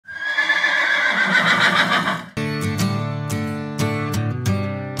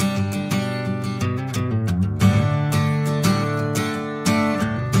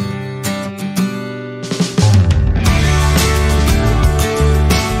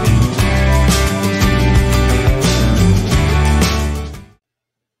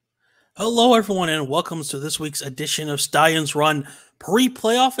Hello, everyone, and welcome to this week's edition of Stallions Run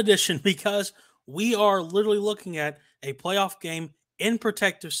pre-playoff edition because we are literally looking at a playoff game in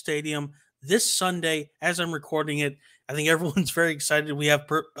Protective Stadium this Sunday as I'm recording it. I think everyone's very excited. We have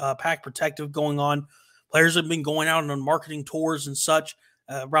Pack Protective going on. Players have been going out on marketing tours and such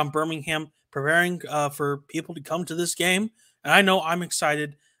around Birmingham, preparing for people to come to this game. And I know I'm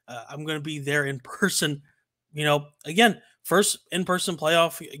excited. I'm going to be there in person. Again, first in-person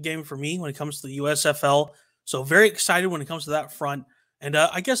playoff game for me when it comes to the USFL. So very excited when it comes to that front. And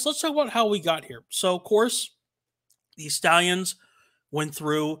I guess let's talk about how we got here. So, of course, the Stallions went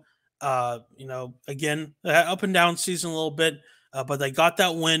through, again, up and down season a little bit, but they got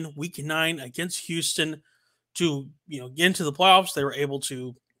that win week 9 against Houston to, get into the playoffs. They were able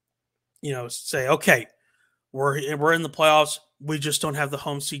to, say, okay, we're in the playoffs. We just don't have the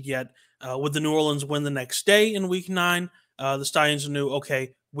home seed yet. With the New Orleans win the next day in week 9, the Stallions knew,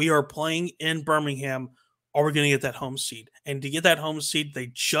 okay, we are playing in Birmingham. Are we going to get that home seed? And to get that home seed,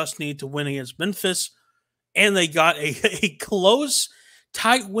 they just need to win against Memphis. And they got a close,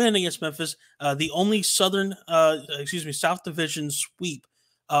 tight win against Memphis, the only South Division sweep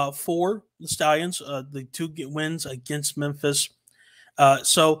for the Stallions, the 2 wins against Memphis.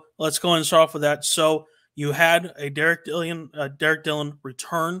 So let's go and start off with that. So you had a Derek Dillon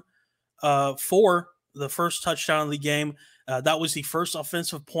return for the first touchdown of the game. That was the first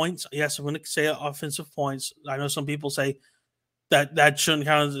offensive points. Yes, I'm going to say offensive points. I know some people say that shouldn't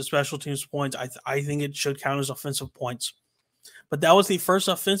count as special teams points. I think it should count as offensive points. But that was the first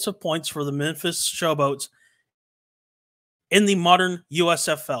offensive points for the Memphis Showboats in the modern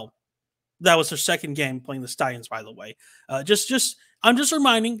USFL. That was their second game playing the Stallions, by the way. I'm just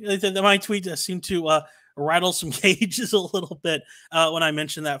reminding that my tweet seemed to rattle some cages a little bit when I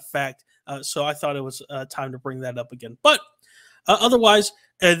mentioned that fact. So I thought it was time to bring that up again. But otherwise,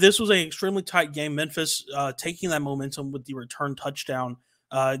 this was an extremely tight game. Memphis taking that momentum with the return touchdown,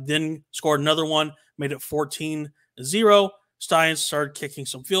 then scored another one, made it 14-0. Stallions started kicking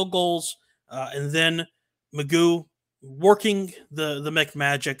some field goals, and then Magoo working the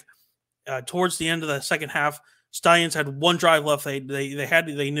McMagic towards the end of the second half. Stallions had one drive left.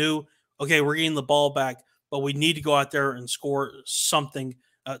 They knew, okay, we're getting the ball back, but we need to go out there and score something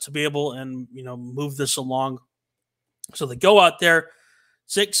to be able and move this along. So they go out there,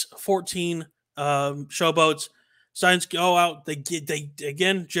 6-14 Showboats. Stallions go out. They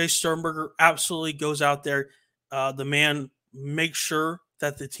again. Jay Sternberger absolutely goes out there. The man makes sure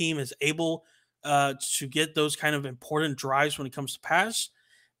that the team is able to get those kind of important drives when it comes to pass,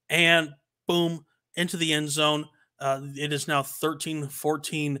 and boom, into the end zone. It is now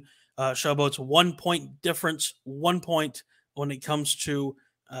 13-14 Showboats, 1 point difference, 1 point when it comes to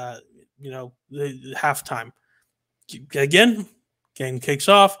the halftime. Again, game kicks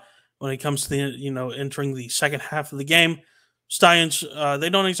off when it comes to the entering the second half of the game. Stallions, they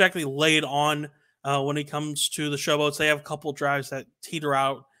don't exactly lay it on when it comes to the Showboats. They have a couple drives that teeter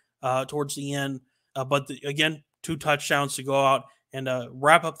out towards the end, but again, 2 touchdowns to go out and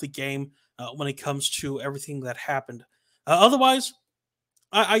wrap up the game when it comes to everything that happened. Otherwise,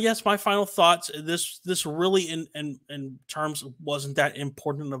 I guess my final thoughts. This really, in terms, wasn't that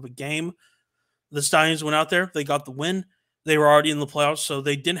important of a game. The Stallions went out there. They got the win. They were already in the playoffs, so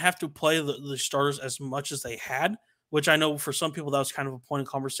they didn't have to play the starters as much as they had, which I know for some people that was kind of a point of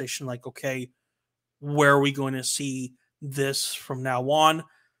conversation, like, okay, where are we going to see this from now on?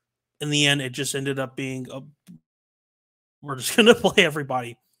 In the end, it just ended up being, we're just going to play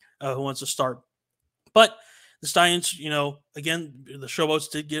everybody who wants to start. But the Stallions, again, the Showboats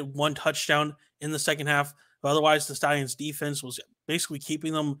did get 1 touchdown in the second half. But otherwise, the Stallions defense was basically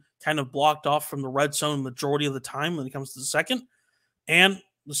keeping them kind of blocked off from the red zone majority of the time when it comes to the second. And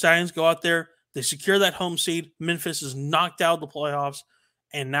the Stallions go out there. They secure that home seed. Memphis is knocked out of the playoffs.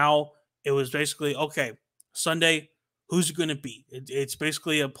 And now it was basically, okay, Sunday, who's it going to be? It's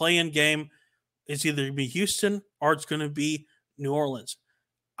basically a play-in game. It's either going to be Houston or it's going to be New Orleans.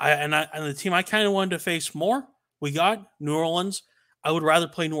 And the team I kind of wanted to face more, we got New Orleans. I would rather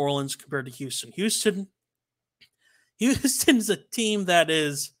play New Orleans compared to Houston. Houston's a team that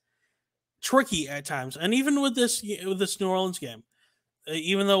is tricky at times. And even with this New Orleans game,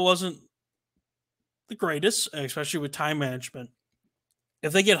 even though it wasn't the greatest, especially with time management,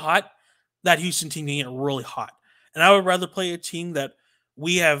 if they get hot, that Houston team can get really hot. And I would rather play a team that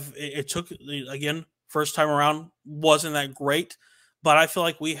it took, again, first time around, wasn't that great. But I feel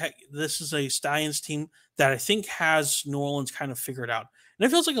like this is a Stallions team that I think has New Orleans kind of figured out. And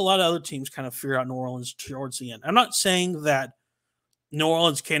it feels like a lot of other teams kind of figure out New Orleans towards the end. I'm not saying that New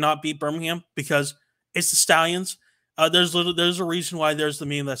Orleans cannot beat Birmingham because it's the Stallions. There's a reason why there's the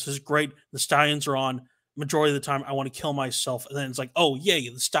meme that says, "Great, the Stallions are on." Majority of the time, I want to kill myself, and then it's like, "Oh yay,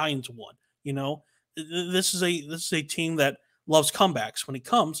 the Stallions won." You know, this is a team that loves comebacks when it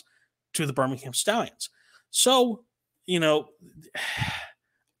comes to the Birmingham Stallions. So, you know,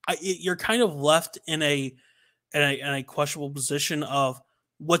 you're kind of left in a questionable position of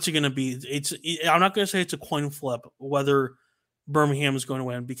what's it going to be. I'm not going to say it's a coin flip whether Birmingham is going to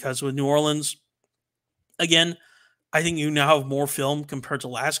win, because with New Orleans, again, I think you now have more film compared to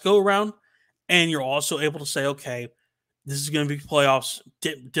last go around, and you're also able to say, okay, this is going to be playoffs,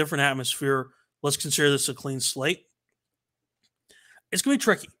 different atmosphere. Let's consider this a clean slate. It's going to be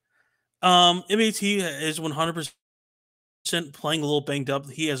tricky. MAT is 100% playing a little banged up.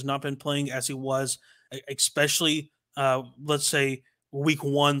 He has not been playing as he was, especially let's say week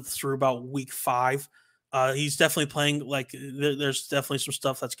 1 through about week 5. He's definitely playing like there's definitely some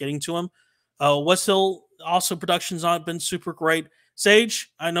stuff that's getting to him. What's still also production's not been super great.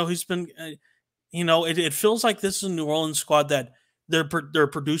 Sage, I know he's been, it feels like this is a New Orleans squad that their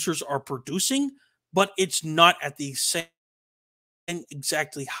producers are producing, but it's not at the same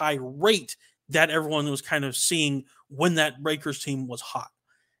exactly high rate that everyone was kind of seeing when that Rakers team was hot.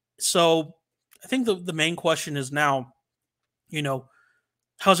 So I think the main question is now,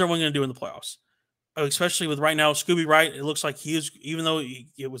 how's everyone going to do in the playoffs? Especially with right now, Scooby Wright, it looks like he is, even though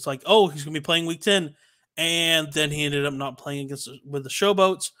it was like, oh, he's going to be playing week 10, and then he ended up not playing with the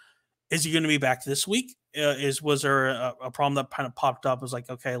Showboats. Is he going to be back this week? Was there a problem that kind of popped up? It was like,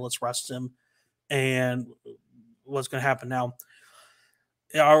 okay, let's rest him. And what's going to happen now?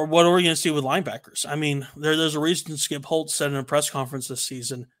 Or what are we going to see with linebackers? I mean, there's a reason Skip Holtz said in a press conference this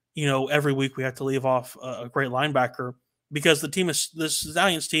season, every week we have to leave off a great linebacker, because the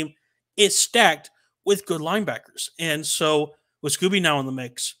Stallions team is stacked with good linebackers. And so with Scooby now in the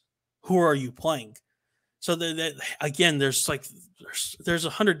mix, who are you playing? So again, there's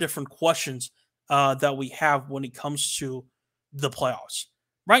 100 different questions that we have when it comes to the playoffs.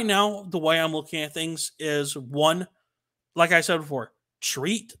 Right now, the way I'm looking at things is, one, like I said before,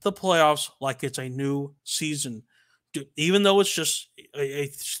 treat the playoffs like it's a new season. Even though it's just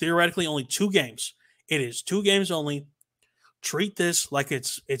theoretically only 2 games, it is 2 games only. Treat this like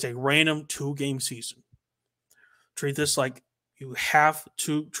it's a random 2-game season. Treat this like you have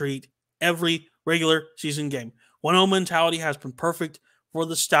to treat every regular season game. 1-0 mentality has been perfect for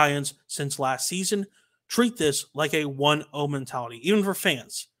the Stallions since last season. Treat this like a 1-0 mentality, even for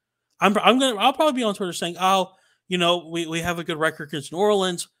fans. I'll probably be on Twitter saying, oh, we have a good record against New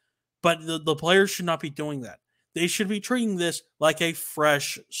Orleans, but the players should not be doing that. They should be treating this like a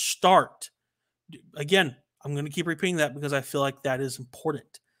fresh start. Again, I'm going to keep repeating that because I feel like that is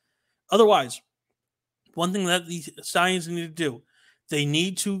important. Otherwise, one thing that the Stallions need to do, they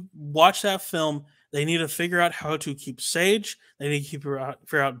need to watch that film. They need to figure out how to keep Sage. They need to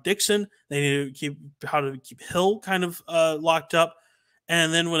figure out Dixon. They need to how to keep Hill kind of locked up.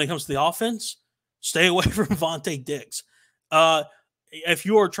 And then when it comes to the offense, stay away from Vontae Diggs. If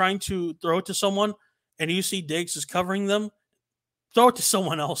you are trying to throw it to someone and you see Diggs is covering them, throw it to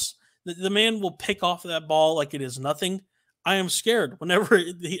someone else. The man will pick off that ball like it is nothing. I am scared whenever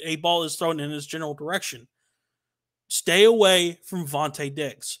a ball is thrown in his general direction. Stay away from Vontae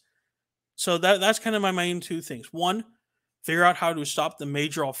Diggs. So that's kind of my main 2 things. One, figure out how to stop the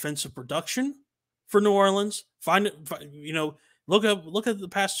major offensive production for New Orleans. Look at the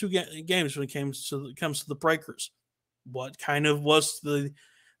past 2 games when it comes to the Breakers. What kind of was the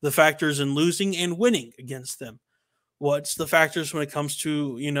factors in losing and winning against them? What's the factors when it comes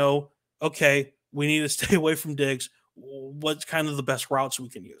to, okay, we need to stay away from Diggs. What's kind of the best routes we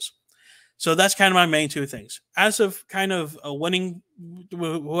can use? So that's kind of my main 2 things. As of kind of winning,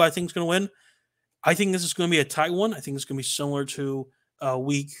 who I think is going to win, I think this is going to be a tight one. I think it's going to be similar to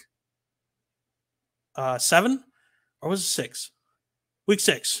week 7, or was it 6? Week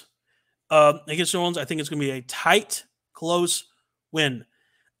 6 against New Orleans. I think it's going to be a tight, close win.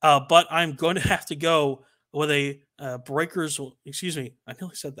 But I'm going to have to go with a Breakers. Excuse me, I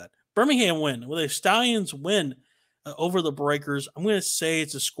nearly said that. Birmingham win, with a Stallions win over the Breakers. I'm going to say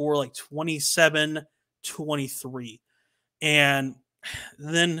it's a score like 27-23. And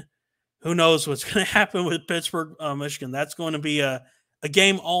then who knows what's going to happen with Pittsburgh, Michigan. That's going to be a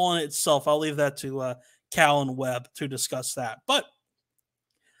game all in itself. I'll leave that to Cal and Webb to discuss that. But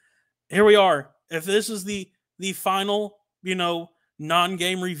here we are. If this is the final,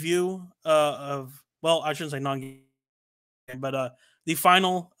 non-game review of, well, I shouldn't say non-game, but the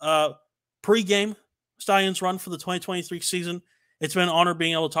final pre-game Stallions run for the 2023 season. It's been an honor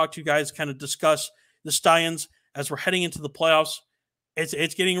being able to talk to you guys, kind of discuss the Stallions as we're heading into the playoffs.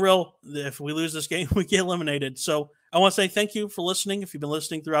 it's getting real. If we lose this game, we get eliminated. So I want to say thank you for listening. If you've been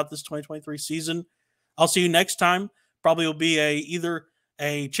listening throughout this 2023 season, I'll see you next time. Probably will be either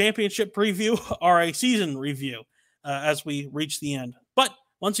a championship preview or a season review as we reach the end. But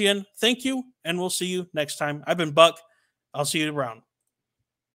once again, thank you, and we'll see you next time. I've been Buck. I'll see you around.